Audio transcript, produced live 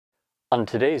On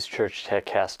today's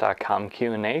ChurchTechCast.com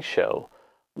Q&A show,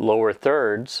 lower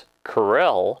thirds,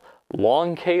 Corel,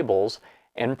 long cables,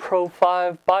 and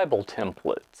Pro5 Bible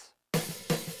templates.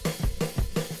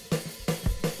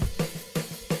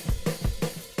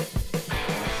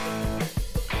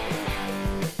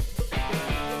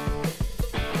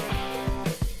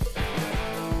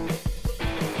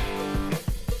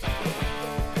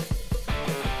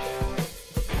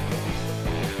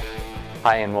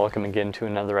 Hi, and welcome again to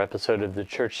another episode of the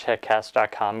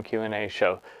ChurchTechCast.com Q&A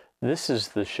show. This is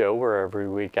the show where every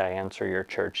week I answer your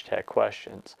church tech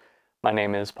questions. My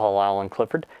name is Paul Allen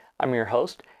Clifford. I'm your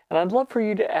host, and I'd love for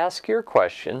you to ask your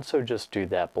question, so just do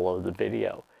that below the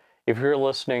video. If you're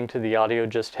listening to the audio,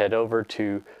 just head over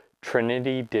to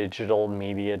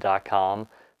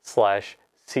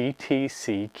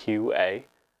trinitydigitalmedia.com/CTCQA,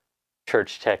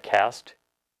 Church Tech Cast,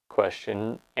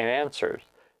 question and answers,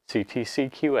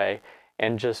 CTCQA,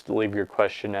 and just leave your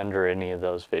question under any of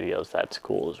those videos. That's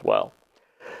cool as well.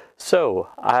 So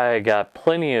I got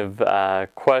plenty of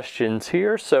questions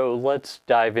here, so let's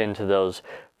dive into those.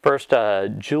 First,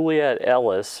 Julette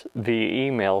Ellis via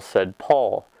email said,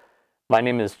 Paul, my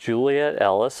name is Julette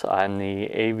Ellis. I'm the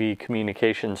AV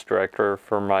Communications Director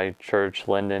for my church,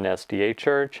 Linden SDA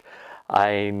Church.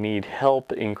 I need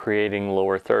help in creating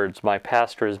lower thirds. My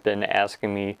pastor has been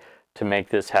asking me to make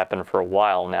this happen for a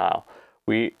while now.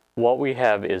 What we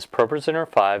have is Propresenter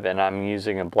 5, and I'm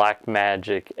using a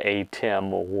Blackmagic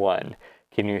ATEM1.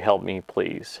 Can you help me,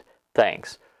 please?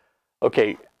 Thanks.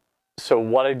 Okay, so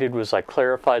what I did was I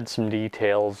clarified some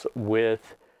details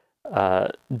with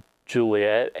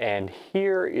Juliet, and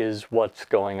here is what's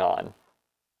going on.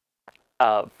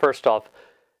 First off,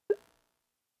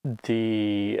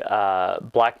 the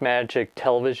Blackmagic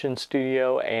television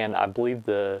studio, and I believe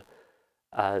the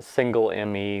single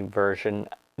ME version.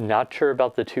 Not sure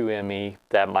about the 2ME.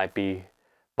 That might be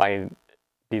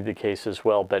the case as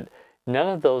well, but none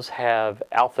of those have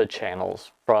alpha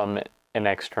channels from an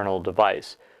external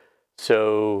device.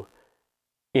 So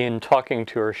in talking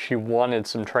to her, she wanted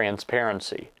some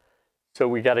transparency. So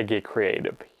we got to get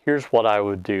creative. Here's what I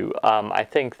would do. I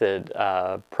think that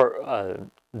the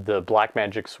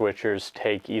Blackmagic switchers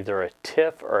take either a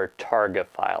TIFF or a Targa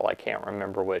file. I can't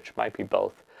remember which. Might be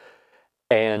both.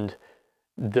 And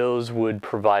those would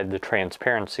provide the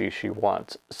transparency she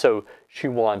wants. So she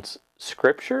wants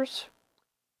scriptures,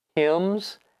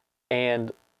 hymns,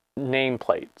 and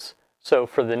nameplates. So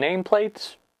for the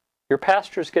nameplates, your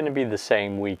pastor's going to be the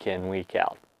same week in, week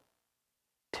out.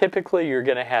 Typically, you're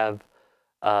going to have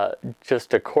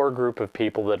just a core group of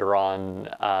people that are on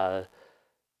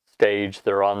stage,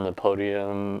 they're on the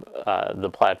podium,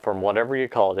 the platform, whatever you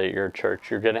call it at your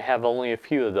church. You're going to have only a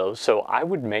few of those. So I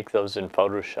would make those in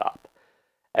Photoshop.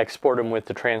 Export them with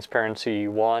the transparency you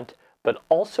want, but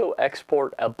also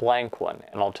export a blank one,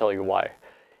 and I'll tell you why.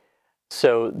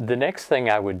 So the next thing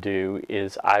I would do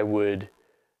is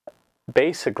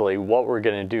basically what we're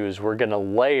going to do is we're going to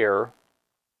layer,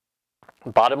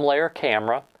 bottom layer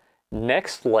camera,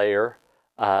 next layer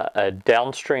a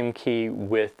downstream key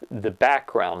with the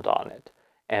background on it,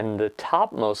 and the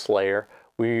topmost layer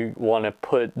we want to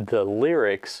put the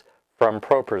lyrics from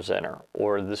Propresenter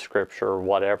or the scripture or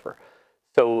whatever.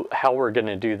 So how we're going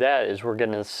to do that is we're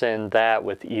going to send that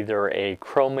with either a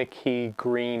chroma key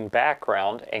green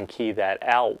background and key that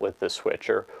out with the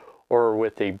switcher, or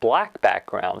with a black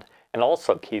background and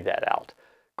also key that out.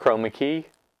 Chroma key,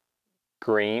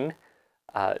 green,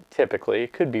 typically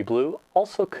it could be blue,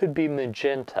 also could be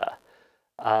magenta.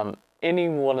 Any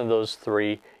one of those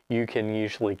three you can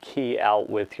usually key out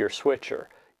with your switcher.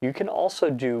 You can also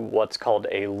do what's called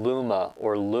a luma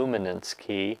or luminance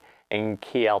key and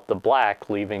key out the black,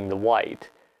 leaving the white.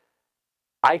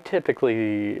 I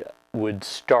typically would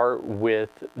start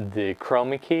with the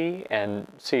chroma key and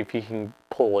see if you can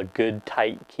pull a good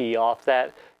tight key off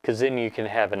that, because then you can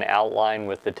have an outline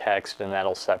with the text and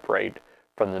that'll separate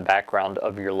from the background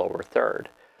of your lower third.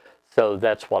 So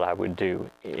that's what I would do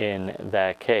in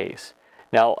that case.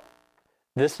 Now,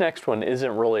 this next one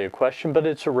isn't really a question, but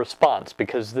it's a response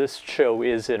because this show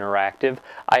is interactive.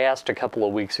 I asked a couple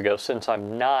of weeks ago, since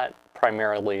I'm not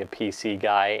primarily a PC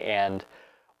guy, and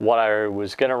what I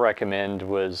was going to recommend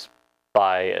was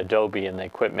by Adobe, and they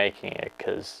quit making it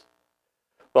because,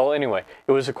 well, anyway,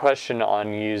 it was a question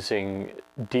on using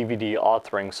DVD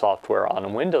authoring software on a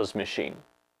Windows machine.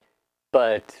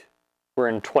 But we're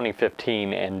in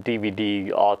 2015 and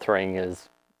DVD authoring is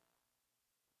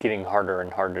getting harder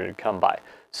and harder to come by.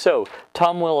 So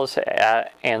Tom Willis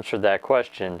answered that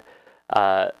question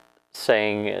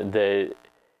saying that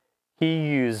He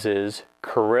uses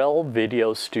Corel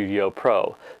Video Studio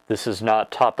Pro. This is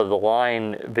not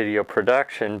top-of-the-line video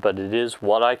production, but it is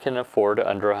what I can afford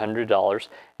under $100,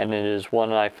 and it is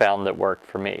one I found that worked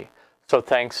for me. So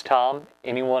thanks, Tom.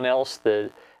 Anyone else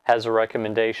that has a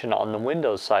recommendation on the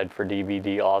Windows side for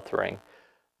DVD authoring?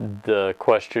 The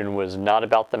question was not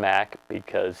about the Mac,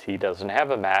 because he doesn't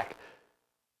have a Mac,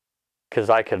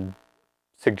 because I could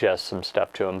suggest some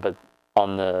stuff to him, but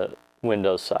on the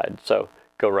Windows side. So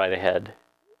go right ahead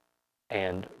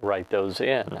and write those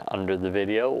in under the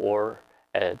video or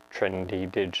at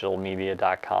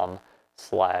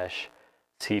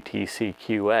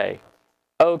trinitydigitalmedia.com/CTCQA.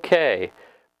 Okay,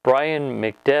 Brian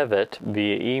McDevitt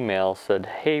via email said,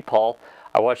 "Hey Paul,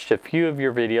 I watched a few of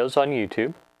your videos on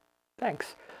YouTube.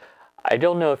 Thanks. I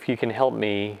don't know if you can help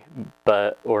me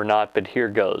or not, but here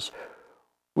goes.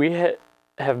 We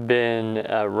have been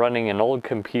running an old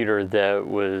computer that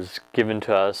was given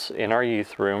to us in our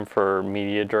youth room for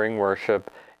media during worship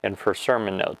and for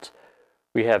sermon notes.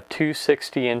 We have two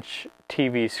 60-inch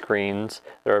TV screens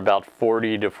that are about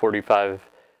 40 to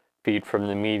 45 feet from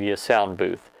the media sound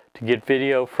booth. To get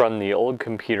video from the old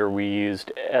computer, we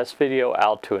used S-Video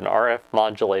out to an RF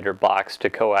modulator box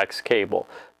to coax cable.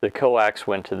 The coax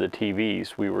went to the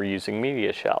TVs. We were using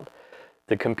MediaShout.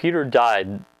 The computer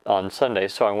died on Sunday,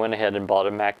 so I went ahead and bought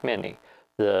a Mac Mini.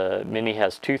 The Mini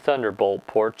has two Thunderbolt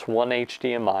ports, one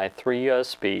HDMI, three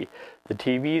USB. The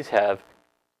TVs have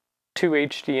two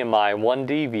HDMI, one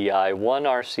DVI, one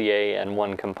RCA, and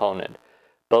one component.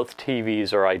 Both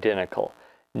TVs are identical.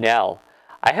 Now,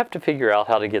 I have to figure out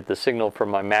how to get the signal from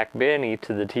my Mac Mini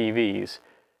to the TVs.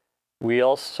 We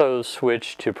also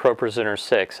switched to Propresenter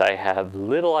 6. I have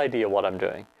little idea what I'm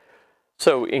doing."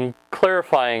 So in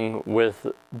clarifying with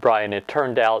Brian, it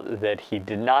turned out that he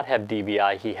did not have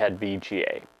DVI, he had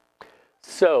VGA.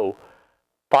 So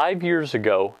 5 years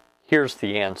ago, here's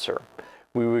the answer.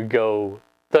 We would go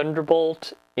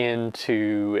Thunderbolt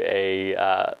into a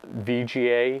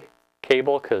VGA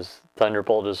cable, because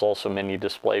Thunderbolt is also mini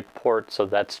display port, so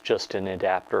that's just an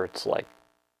adapter. It's like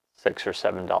 $6 or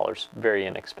 $7, very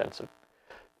inexpensive.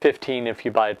 $15 if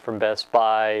you buy it from Best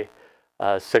Buy,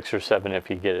 $6 or $7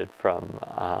 if you get it from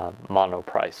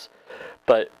Monoprice.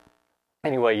 But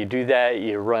anyway, you do that,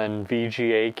 you run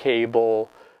VGA cable,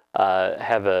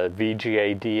 have a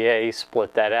VGA DA,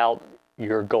 split that out,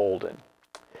 you're golden.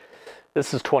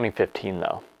 This is 2015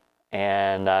 though,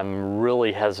 and I'm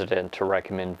really hesitant to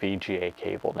recommend VGA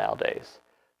cable nowadays.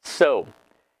 So,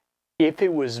 if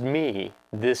it was me,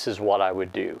 this is what I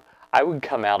would do. I would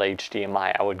come out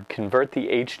HDMI. I would convert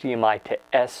the HDMI to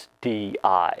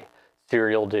SDI,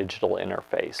 serial digital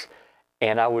interface,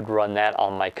 and I would run that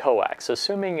on my coax,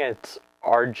 assuming it's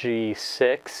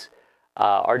RG6.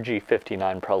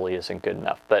 RG59 probably isn't good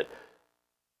enough, but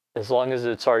as long as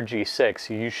it's RG6,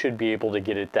 you should be able to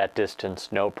get it that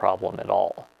distance, no problem at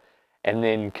all. And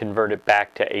then convert it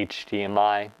back to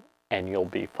HDMI, and you'll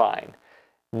be fine.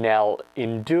 Now,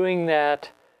 in doing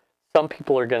that, some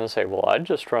people are going to say, well, I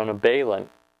just run a Balun.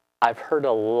 I've heard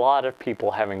a lot of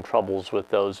people having troubles with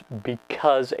those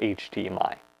because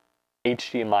HDMI.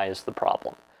 HDMI is the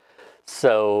problem.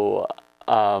 So,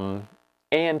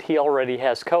 and he already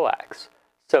has coax.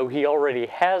 So he already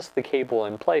has the cable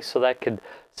in place, so that could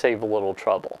save a little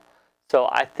trouble. So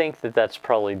I think that that's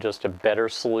probably just a better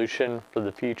solution for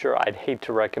the future. I'd hate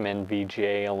to recommend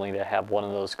VGA only to have one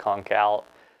of those conk out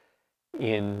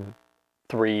in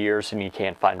 3 years and you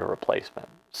can't find a replacement.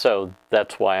 So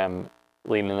that's why I'm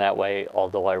leaning that way,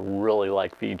 although I really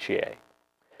like VGA.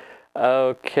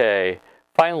 Okay,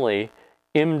 finally,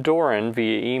 M. Doran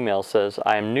via email says,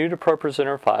 I am new to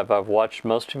Propresenter 5. I've watched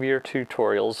most of your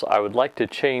tutorials. I would like to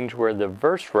change where the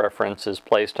verse reference is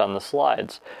placed on the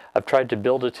slides. I've tried to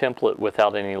build a template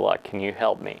without any luck. Can you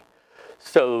help me?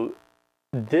 So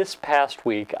this past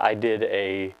week I did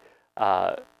a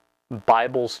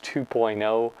Bibles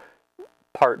 2.0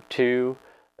 part 2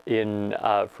 in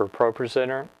for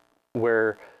Propresenter,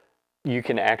 where you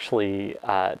can actually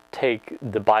take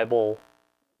the Bible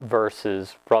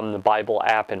verses from the Bible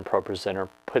app in Propresenter,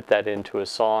 put that into a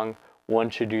song.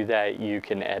 Once you do that, you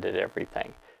can edit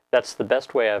everything. That's the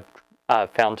best way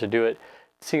I've found to do it.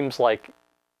 It seems like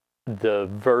the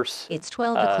verse it's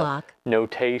 12 o'clock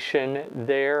notation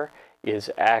there is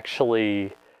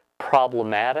actually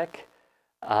problematic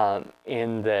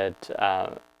in that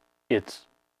it's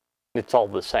all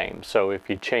the same. So if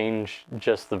you change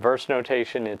just the verse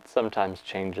notation, it sometimes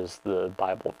changes the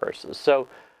Bible verses. So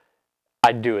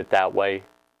I'd do it that way.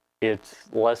 It's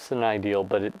less than ideal,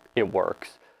 but it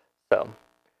works.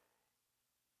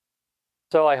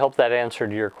 So I hope that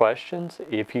answered your questions.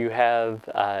 If you have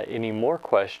any more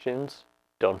questions,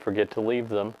 don't forget to leave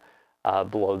them.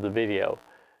 below the video.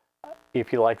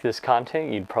 If you like this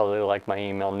content, you'd probably like my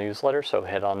email newsletter, so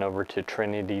head on over to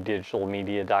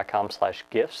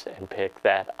trinitydigitalmedia.com/gifts and pick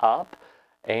that up.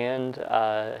 And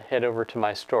head over to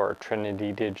my store,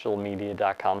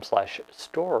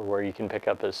 trinitydigitalmedia.com/store, where you can pick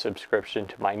up a subscription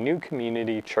to my new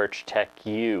community, Church Tech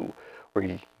U, where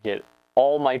you can get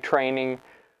all my training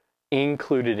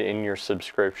included in your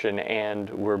subscription, and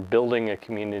we're building a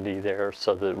community there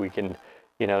so that we can,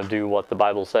 you know, do what the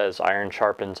Bible says, iron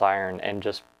sharpens iron, and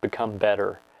just become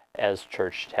better as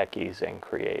church techies and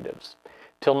creatives.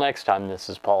 Till next time, this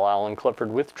is Paul Allen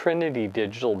Clifford with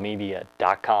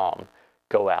trinitydigitalmedia.com.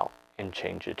 Go out and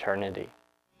change eternity.